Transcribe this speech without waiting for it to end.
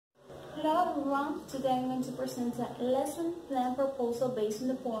Hello everyone, today I'm going to present a lesson plan proposal based on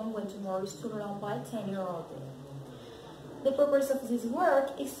the poem When Tomorrow is Too Long by Tanure Ojaide. The purpose of this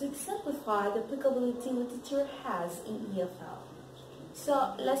work is to exemplify the applicability literature has in EFL.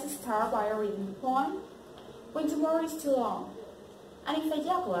 So let's start by reading the poem. When tomorrow is too long, and if a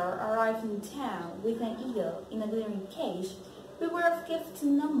juggler arrived in town with an eagle in a glittering cage, beware of gifts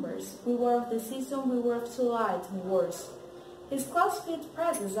in numbers, beware of the season, beware of too light and worse. His closed feet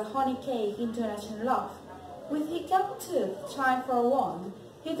presses a honey cake into an ashen loaf. With hiccup tooth trying for a wand,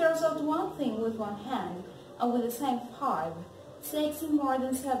 he throws out one thing with one hand, and with the same 5, takes in more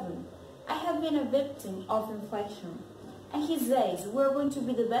than 7. I have been a victim of inflection. And he says we're going to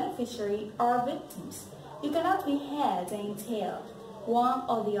be the beneficiary or victims. You cannot be head and tail, one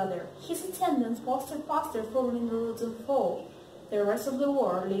or the other. His attendants poster following the roots and fall. The rest of the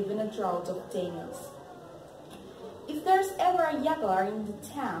world live in a drought of Daniels. If there's ever a juggler in the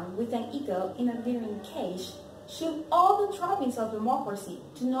town with an eagle in a glittering cage, should all the trappings of democracy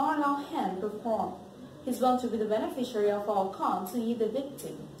do not allow him to perform. He's bound to be the beneficiary of all cons and he the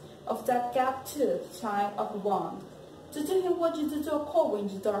victim of that gap-toothed child of a wand. To do him what you do to a cobra in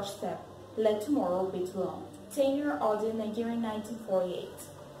your doorstep, let tomorrow be too long. Tanure Ojaide, Nigeria, 1948.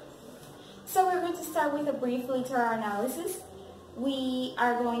 So we're going to start with a brief literary analysis. We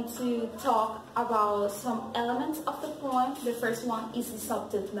are going to talk about some elements of the poem. The first one is the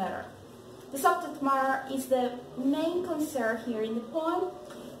subject matter. The subject matter is the main concern here in the poem.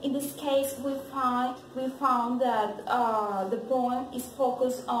 In this case, we found that the poem is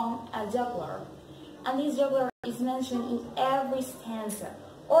focused on a juggler, and this juggler is mentioned in every stanza,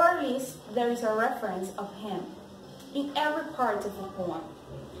 or at least there is a reference of him in every part of the poem.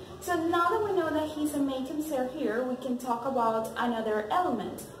 So now that we know that he's a main concern here, we can talk about another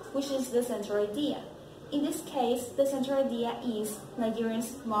element, which is the central idea. In this case, the central idea is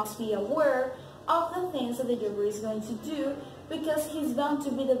Nigerians must be aware of the things that the juggler is going to do because he's bound to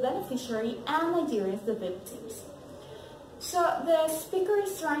be the beneficiary and Nigerians the victims. So the speaker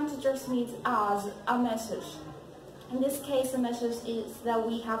is trying to transmit us a message. In this case, the message is that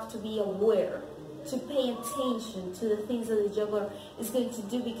we have to be aware, to pay attention to the things that the juggler is going to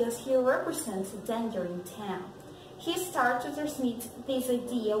do because he represents a danger in town. He starts to transmit this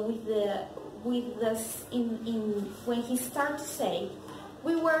idea when he starts to say,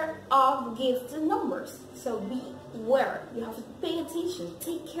 beware of gifts and numbers. So beware, you have to pay attention,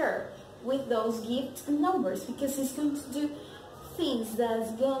 take care with those gifts and numbers because he's going to do things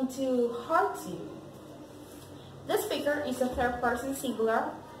that's going to hurt you. The speaker is a third-person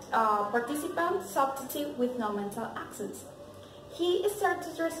singular participant substantive with no mental access. He starts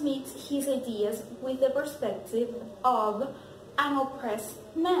to transmit his ideas with the perspective of an oppressed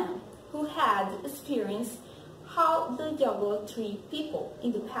man who had experienced how the juggler treat people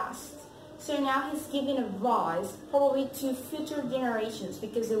in the past. So now he's giving advice probably to future generations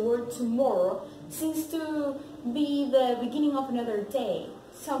because the word tomorrow seems to be the beginning of another day,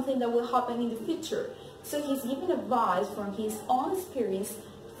 something that will happen in the future. So he's giving advice from his own experience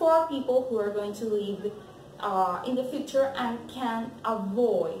for people who are going to live in the future and can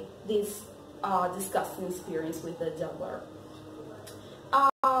avoid this disgusting experience with the juggler.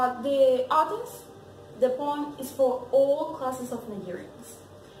 The audience, the poem is for all classes of Nigerians.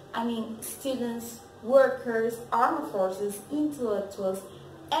 I mean, students, workers, armed forces, intellectuals,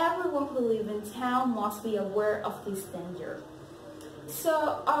 everyone who lives in town must be aware of this danger.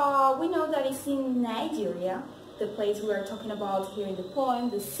 So we know that it's in Nigeria, the place we are talking about here in the poem.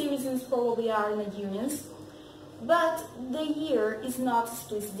 The citizens probably are Nigerians, but the year is not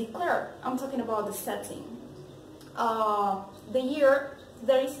explicitly declared. I'm talking about the setting. The year,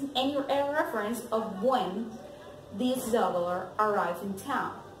 there isn't any reference of when this juggler arrived in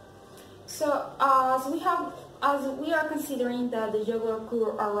town. So as we are considering that the juggler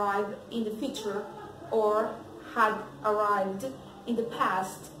could arrive in the future or had arrived in the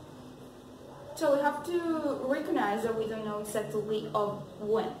past, so we have to recognize that we don't know exactly of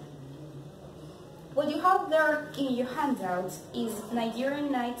when. What you have there in your handout is Nigeria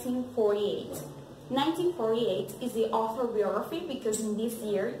 1948. 1948 is the author biography because in this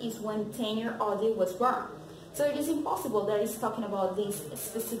year is when Tanure Ojaide was born. So it is impossible that it's talking about this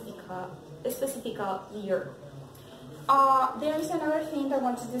specific year. There is another thing I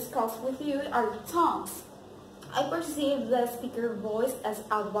want to discuss with you are tones. I perceive the speaker's voice as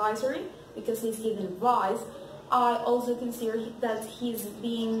advisory because he's giving advice. I also consider that he's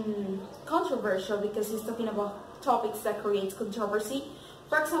being controversial because he's talking about topics that create controversy.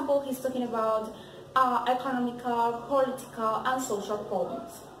 For example, he's talking about economical, political, and social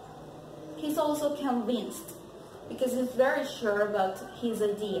problems. He's also convinced because he's very sure about his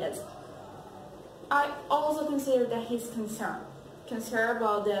ideas. I also consider that he's concerned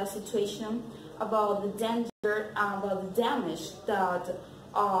about the situation, about the danger, about the damage that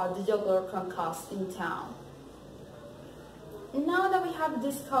the juggler can cause in town. Now that we have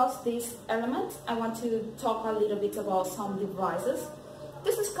discussed these elements, I want to talk a little bit about some devices.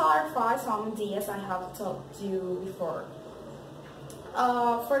 This is clarify some ideas I have talked to you before.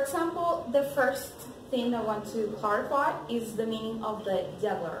 For example, the first thing I want to clarify is the meaning of the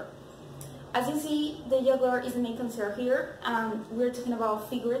juggler. As you see, the juggler is the main concern here, and we're talking about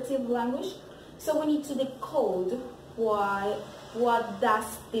figurative language, so we need to decode what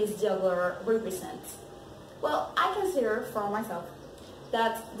does this juggler represent. Well, I consider for myself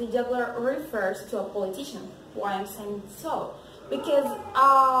that the juggler refers to a politician. Why I'm saying so? Because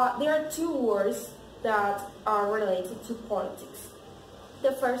there are two words that are related to politics.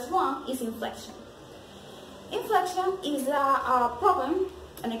 The first one is inflection. Inflection is a problem,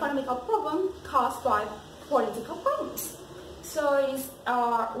 an economical problem caused by political problems. So it is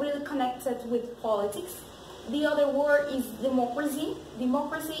really connected with politics. The other word is democracy.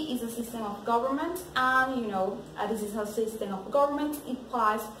 Democracy is a system of government, and this is a system of government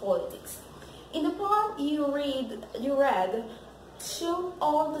implies politics. In the poem you read, show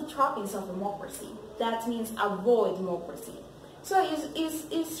all the trappings of democracy. That means avoid democracy. So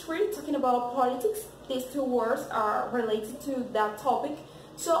it's really talking about politics. These two words are related to that topic.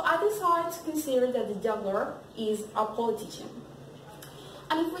 So I decided to consider that the juggler is a politician.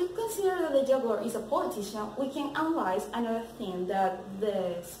 And if we consider that the juggler is a politician, we can analyze another thing that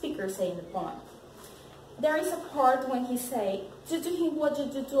the speaker say in the poem. There is a part when he say, "Do to him what you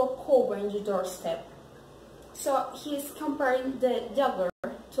do to a cobra in your doorstep." So he's comparing the juggler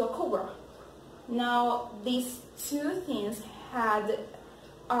to a cobra. Now these two things had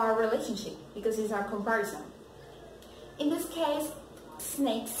a relationship because it's a comparison. In this case,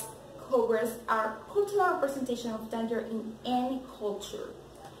 snakes, cobras are cultural representation of danger in any culture.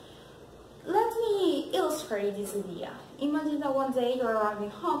 Let me illustrate this idea. Imagine that one day you're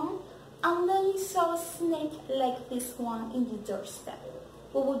arriving home and then you saw a snake like this one in your doorstep.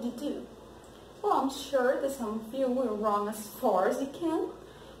 What would you do? Well, I'm sure that some of you will run as far as you can,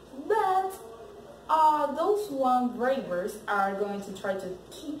 but those one bravers are going to try to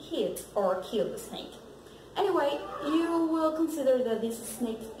hit or kill the snake. Anyway, you will consider that this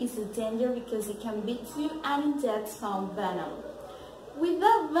snake is a danger because it can bite you and inject some venom. With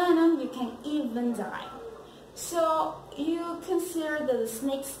that venom, you can even die. So you consider that the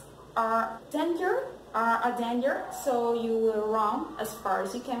snakes are a danger, so you will run as far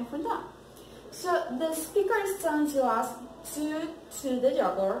as you can from them. So the speaker is telling to us to the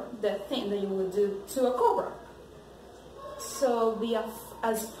juggler the thing that you would do to a cobra. So be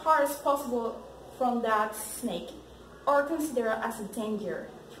as far as possible from that snake, or consider it as a danger.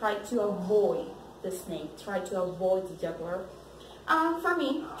 Try to avoid the snake, try to avoid the juggler. And for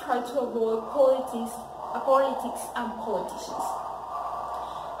me, try to avoid politics and politicians.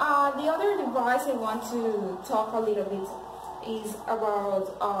 The other device I want to talk a little bit is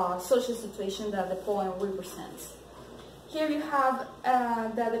about social situation that the poem represents. Here you have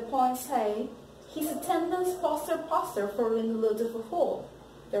that the poem say, his attendants poster for the loot of a fool.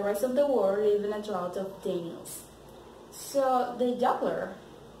 The rest of the world live in a drought of Daniels. So the juggler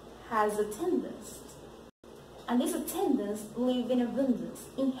has attendants. And these attendants live in abundance,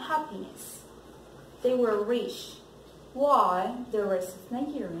 in happiness. They were rich. Why the rest of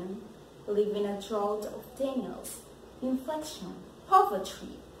Nigerians live in a drought of Daniels, inflection,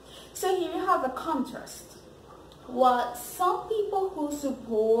 poverty. So here you have a contrast. While some people who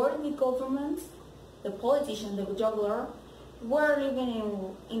support the government, the politician, the juggler, were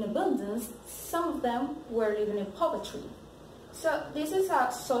living in abundance, some of them were living in poverty. So this is a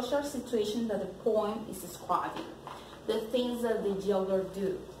social situation that the poem is describing, the things that the juggler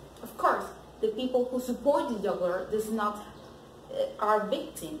do. Of course, the people who support the juggler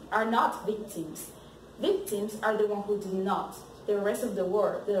are not victims. Victims are the ones who do not. The rest of the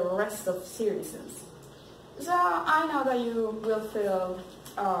world, the rest of citizens. So I know that you will feel,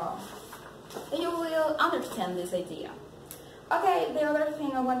 you will understand this idea. Okay, the other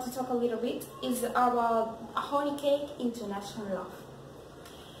thing I want to talk a little bit is about a honey cake international love.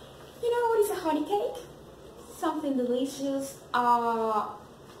 You know what is a honey cake? Something delicious.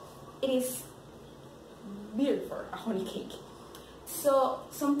 It is beautiful, a honey cake. So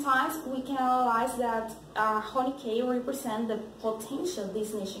sometimes we can analyze that honey cake represents the potential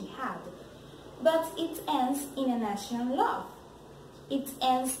this nation had. But it ends in a national love. It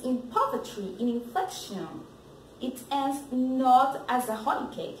ends in poverty, in inflection. It ends not as a honey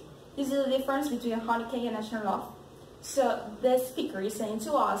cake. This is the difference between a honey cake and national love. So the speaker is saying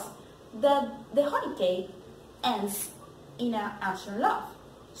to us the honey cake ends in an action love.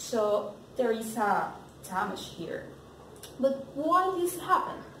 So there is a damage here. But why this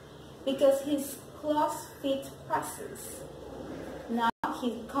happened? Because his close fit presses. Now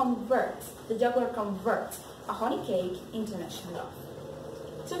the juggler converts a honey cake into an action love.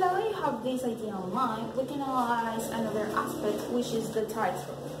 So now that you have this idea in mind, we can analyze another aspect, which is the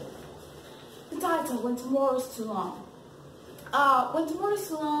title. The title, When Tomorrow is Too Long. When tomorrow is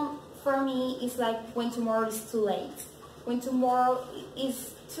too long, for me, is like when tomorrow is too late. When tomorrow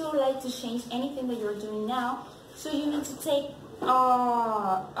is too late to change anything that you're doing now, so you need to take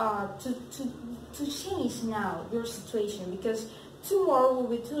to change now your situation, because tomorrow will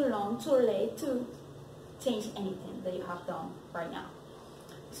be too long, too late to change anything that you have done right now.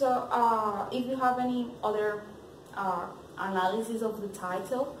 So if you have any other analysis of the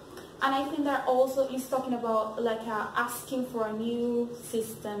title, and I think that also is talking about like asking for a new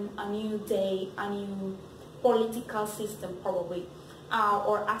system, a new day, a new political system probably,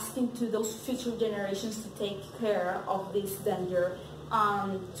 or asking to those future generations to take care of this danger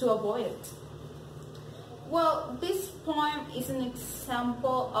to avoid it. Well, this poem is an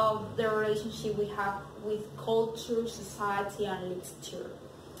example of the relationship we have with culture, society, and literature.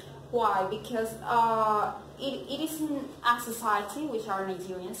 Why? Because it is in a society, which are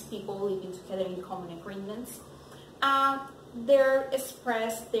Nigerians, people living together in common agreements, and they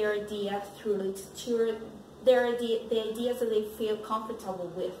express their ideas through literature, the ideas that they feel comfortable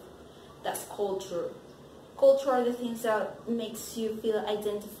with. That's culture. Culture are the things that makes you feel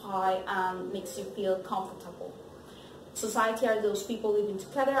identified and makes you feel comfortable. Society are those people living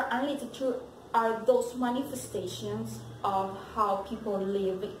together, and literature are those manifestations of how people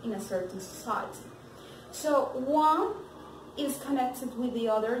live in a certain society. So one is connected with the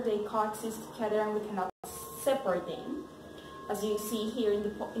other, they coexist together and we cannot separate them, as you see here in the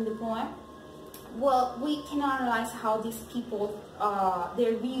poem. Well, we can analyze how these people,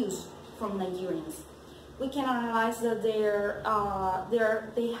 their views from Nigerians. We can analyze that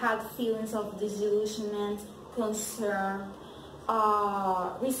they had feelings of disillusionment, concern,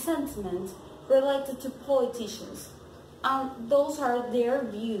 resentment related to politicians. And those are their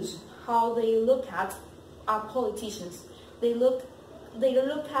views, how they look at politicians. They look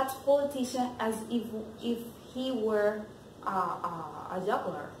at politicians as if he were a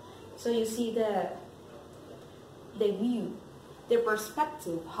juggler. So you see the view, the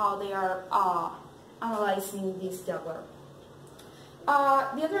perspective, how they are analyzing this juggler.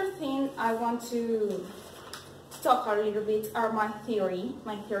 The other thing I want to talk a little bit are my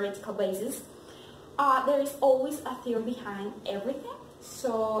theoretical basis. There is always a theory behind everything,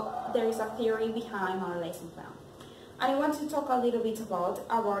 so there is a theory behind our lesson plan. And I want to talk a little bit about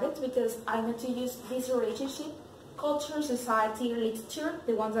it because I want to use this relationship, culture, society, literature,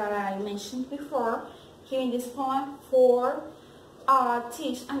 the ones that I mentioned before, here in this poem, for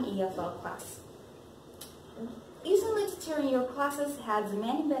teach an EFL class. Using literature in your classes has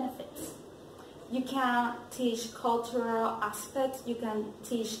many benefits. You can teach cultural aspects, you can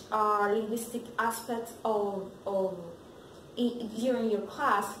teach linguistic aspects during your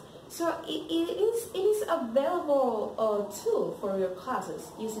class. So it is a valuable tool for your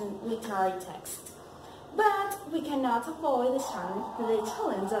classes using literary text. But we cannot avoid the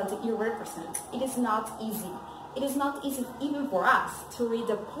challenge that you represent. It is not easy. It is not easy even for us to read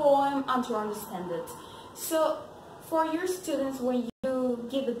the poem and to understand it. So for your students, when you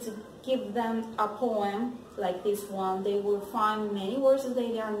give them a poem like this one, they will find many words that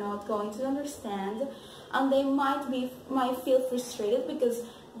they are not going to understand, and they might feel frustrated because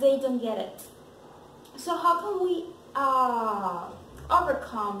they don't get it. So how can we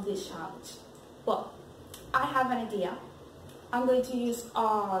overcome this challenge? Well, I have an idea. I'm going to use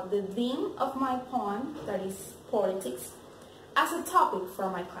the theme of my poem, that is politics, as a topic for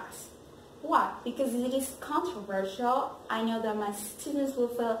my class. Why? Because it is controversial. I know that my students will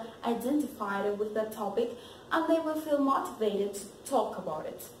feel identified with that topic and they will feel motivated to talk about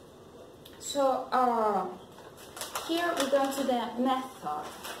it. So here we go to the method,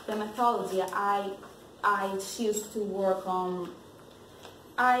 the methodology I choose to work on.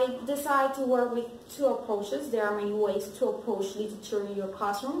 I decided to work with two approaches. There are many ways to approach literature in your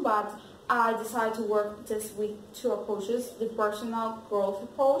classroom, but I decided to work just with two approaches. The personal growth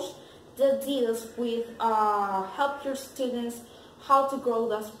approach that deals with help your students how to grow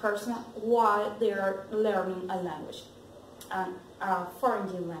as a person while they are learning a language, a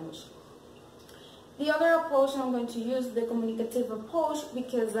foreign language. The other approach I'm going to use, the communicative approach,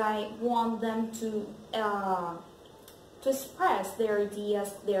 because I want them to express their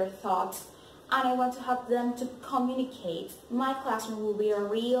ideas, their thoughts, and I want to help them to communicate. My classroom will be a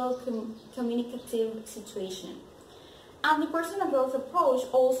real communicative situation. And the personal growth approach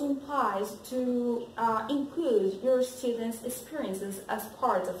also implies to include your students' experiences as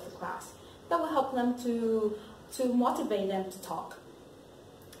part of the class. That will help them to motivate them to talk.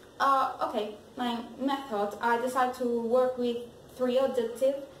 Okay, my method, I decided to work with 3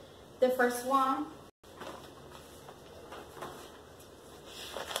 objectives. The first one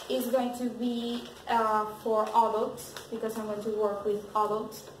is going to be for adults, because I'm going to work with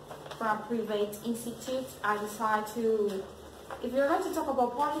adults from a private institute. I decide to, if you're going to talk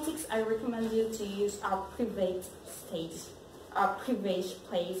about politics, I recommend you to use a private stage, a private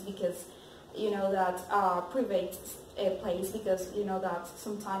place, because you know that private place, because you know that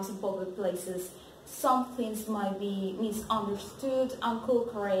sometimes in public places some things might be misunderstood and could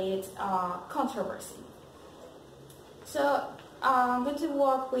create controversy. So I'm going to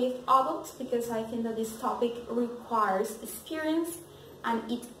work with adults because I think that this topic requires experience,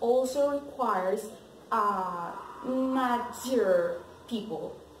 and it also requires mature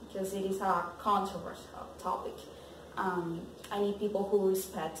people, because it is a controversial topic. I need people who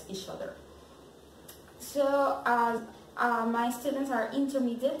respect each other. So my students are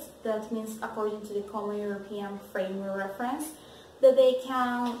intermediate. That means, according to the Common European Framework Reference, that they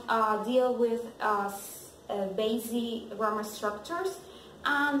can deal with basic grammar structures,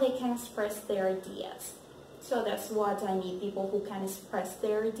 and they can express their ideas. So that's what I need, people who can express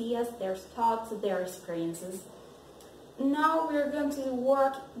their ideas, their thoughts, their experiences. Now we're going to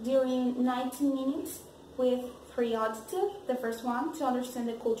work during 90 minutes with 3 objectives. The first one, to understand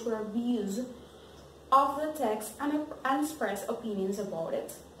the cultural views of the text and express opinions about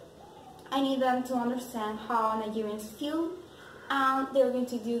it. I need them to understand how Nigerians feel, and they're going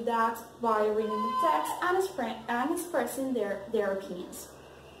to do that by reading the text and expressing their opinions.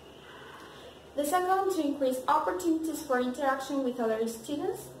 The second, to increase opportunities for interaction with other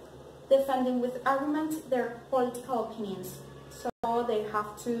students, defending with arguments their political opinions. So they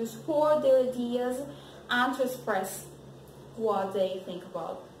have to support their ideas and to express what they think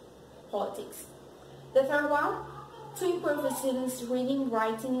about politics. The third one, to improve the students' reading,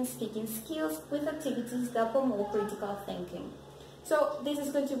 writing, and speaking skills with activities that promote critical thinking. So this is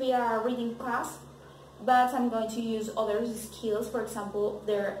going to be a reading class, but I'm going to use other skills. For example,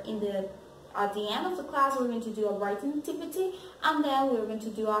 at the end of the class, we're going to do a writing activity, and then we're going to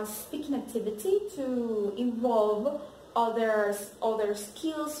do a speaking activity to involve other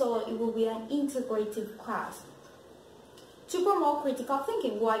skills, so it will be an integrative class. To promote critical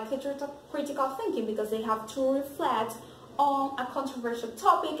thinking. Why critical thinking? Because they have to reflect on a controversial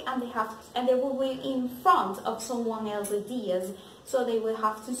topic, and they will be in front of someone else's ideas, so they will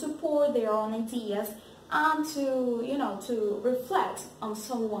have to support their own ideas and to reflect on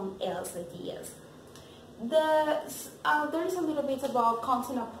someone else's ideas. There is a little bit about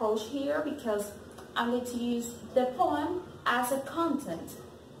content approach here, because I'm going to use the poem as a content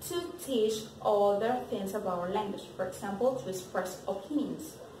to teach other things about our language, for example, to express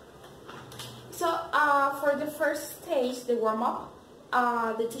opinions. So for the first stage, the warm-up,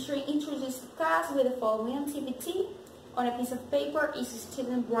 the teacher introduced the class with the following activity. On a piece of paper, each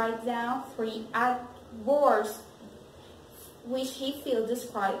student writes down 3 words which he feels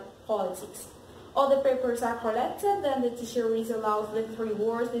describe politics. All the papers are collected, then the teacher reads aloud the 3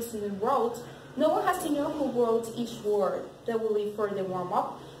 words the student wrote. No one has to know who wrote each word. That will be for the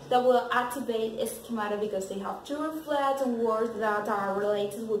warm-up. That will activate a schematic, because they have to reflect on words that are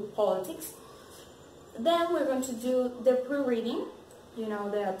related with politics. Then we're going to do the pre-reading,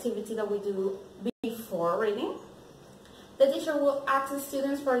 the activity that we do before reading. The teacher will ask the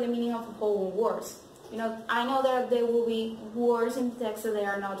students for the meaning of the following words. I know that there will be words in the text that they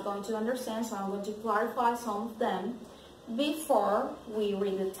are not going to understand, so I'm going to clarify some of them before we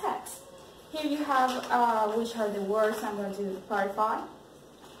read the text. Here you have which are the words I'm going to clarify.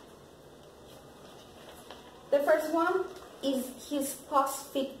 The first one is his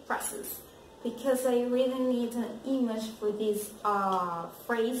post-fit presses, because I really need an image for this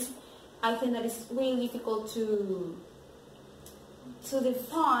phrase. I think that it's really difficult to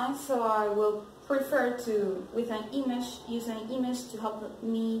define, so I will prefer to, with an image, use an image to help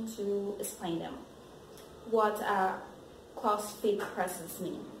me to explain them, what post-fit presses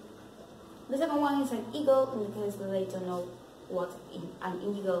mean. The second one is an eagle, in the case that they don't know what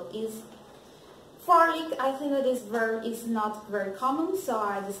an eagle is. Frolic, I think that this verb is not very common, so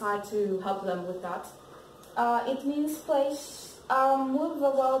I decided to help them with that. It means move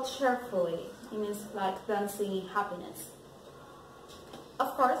about cheerfully. It means like dancing in happiness.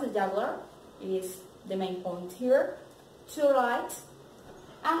 Of course, the juggler is the main point here. To light,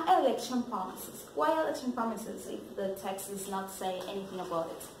 And election promises. Why election promises if the text does not say anything about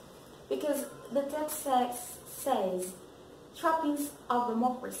it? Because the text says trappings of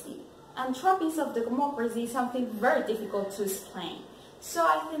democracy. And trappings of the democracy is something very difficult to explain. So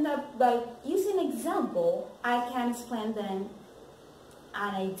I think that by using an example, I can explain then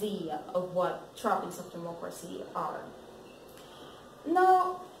an idea of what trappings of democracy are.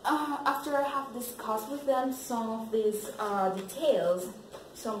 Now, after I have discussed with them some of these details,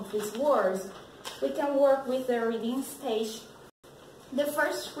 some of these words, we can work with the reading stage. The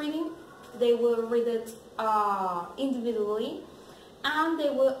first reading, they will read it individually, and they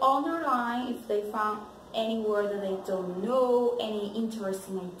will underline if they found any word that they don't know, any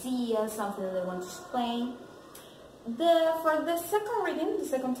interesting idea, something that they want to explain. For the second reading, the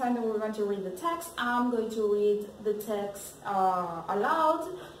second time that we're going to read the text, I'm going to read the text aloud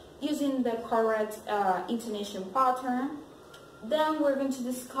using the correct intonation pattern. Then we're going to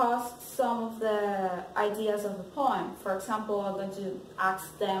discuss some of the ideas of the poem. For example, I'm going to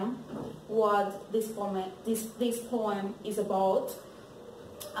ask them what this poem is about.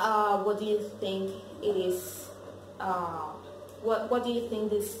 What do you think it is? What do you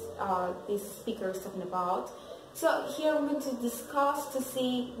think this speaker is talking about? So here we're going to discuss to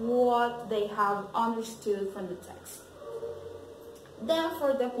see what they have understood from the text. Then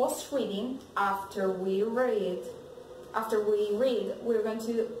for the post-reading, after we read, we're going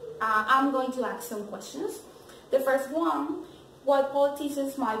to I'm going to ask some questions. The first one, what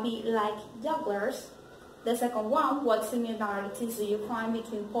politicians might be like jugglers? The second one, what similarities do you find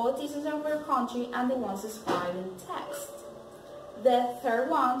between politicians of your country and the ones described in text? The third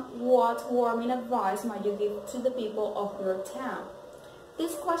one, what warming advice might you give to the people of your town?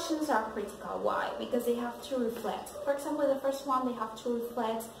 These questions are critical. Why? Because they have to reflect. For example, the first one, they have to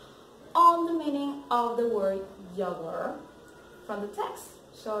reflect on the meaning of the word juggler from the text.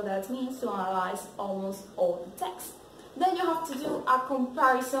 So that means to analyze almost all the text. Then you have to do a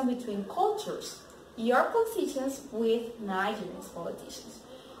comparison between cultures. Your politicians with Nigerian politicians.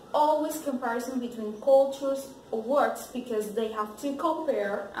 Always comparison between cultures works because they have to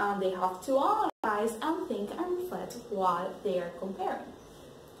compare and they have to analyze and think and reflect while they are comparing.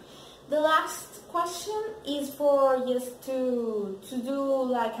 The last question is for just to do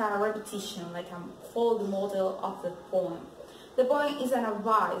like a repetition, like follow the model of the poem. The poem is an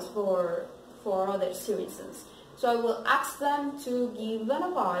advice for other citizens. So I will ask them to give an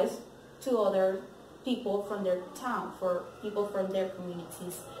advice to other people from their town, for people from their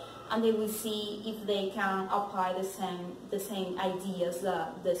communities, and they will see if they can apply the same ideas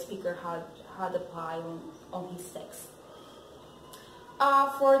that the speaker had applied on his text.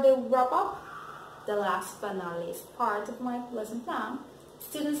 For the wrap-up, the last but not least part of my lesson plan,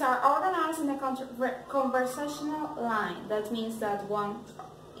 students are organized in a conversational line. That means that one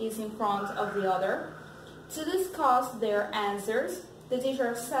is in front of the other to discuss their answers. The teacher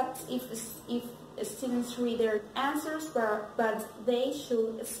accepts if students read their answers, but they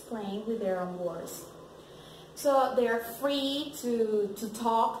should explain with their own words. So they are free to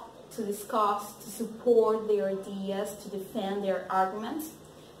talk, to discuss, to support their ideas, to defend their arguments.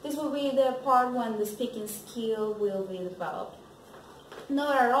 This will be the part when the speaking skill will be developed.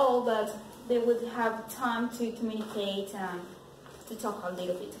 Not at all, but they would have time to communicate and to talk a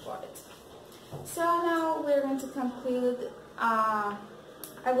little bit about it. So now we're going to conclude.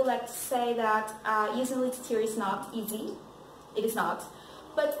 I would like to say that using literature is not easy. It is not.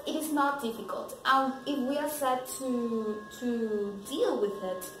 But it is not difficult. If we are set to deal with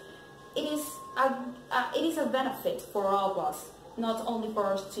it, it is a benefit for all of us, not only for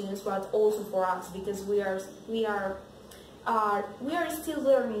our students but also for us, because we are still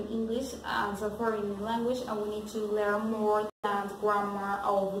learning English as a foreign language, and we need to learn more than grammar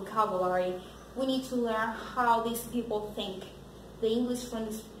or vocabulary. We need to learn how these people think,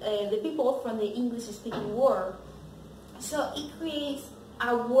 the people from the English-speaking world. So it creates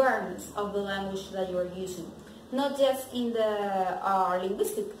awareness of the language that you are using, not just in the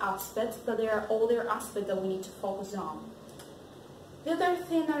linguistic aspect, but there are other aspects that we need to focus on. The other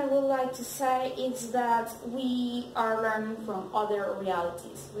thing I would like to say is that we are learning from other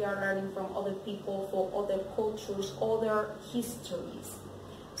realities. We are learning from other people, from other cultures, other histories.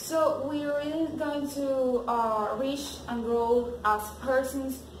 So we are really going to reach and grow as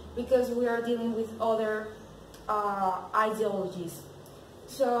persons because we are dealing with other ideologies.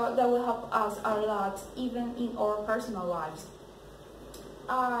 So that will help us a lot, even in our personal lives.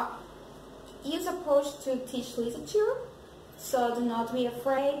 Use approach to teach literature. So do not be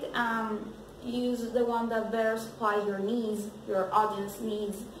afraid. Use the one that better supplies your needs, your audience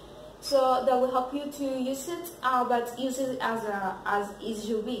needs. So that will help you to use it, but use it as it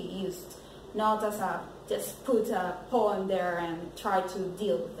should be used, not as a just put a poem there and try to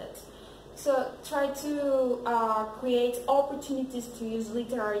deal with it. So try to create opportunities to use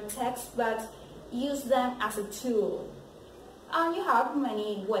literary text, but use them as a tool. You have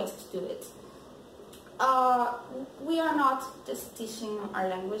many ways to do it. We are not just teaching our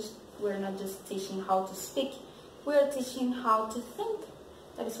language, we're not just teaching how to speak, we're teaching how to think.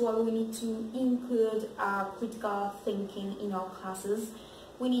 That is why we need to include critical thinking in our classes.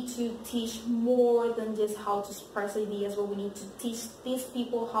 We need to teach more than just how to express ideas, but we need to teach these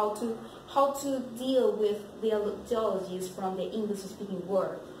people how to deal with the ideologies from the English-speaking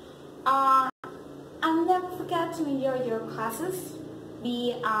world. And never forget to enjoy your classes.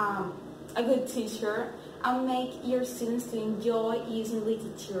 Be a good teacher and make your students to enjoy using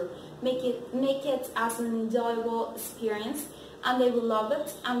literature. Make it as an enjoyable experience, and they will love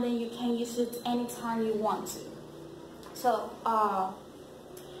it, and then you can use it anytime you want to. So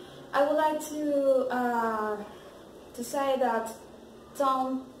I would like to say that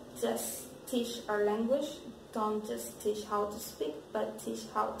don't just teach our language, don't just teach how to speak, but teach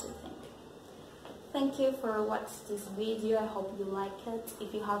how to think. Thank you for watching this video. I hope you like it.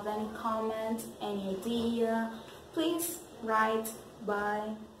 If you have any comment, any idea, please write.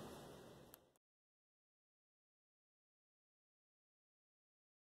 Bye.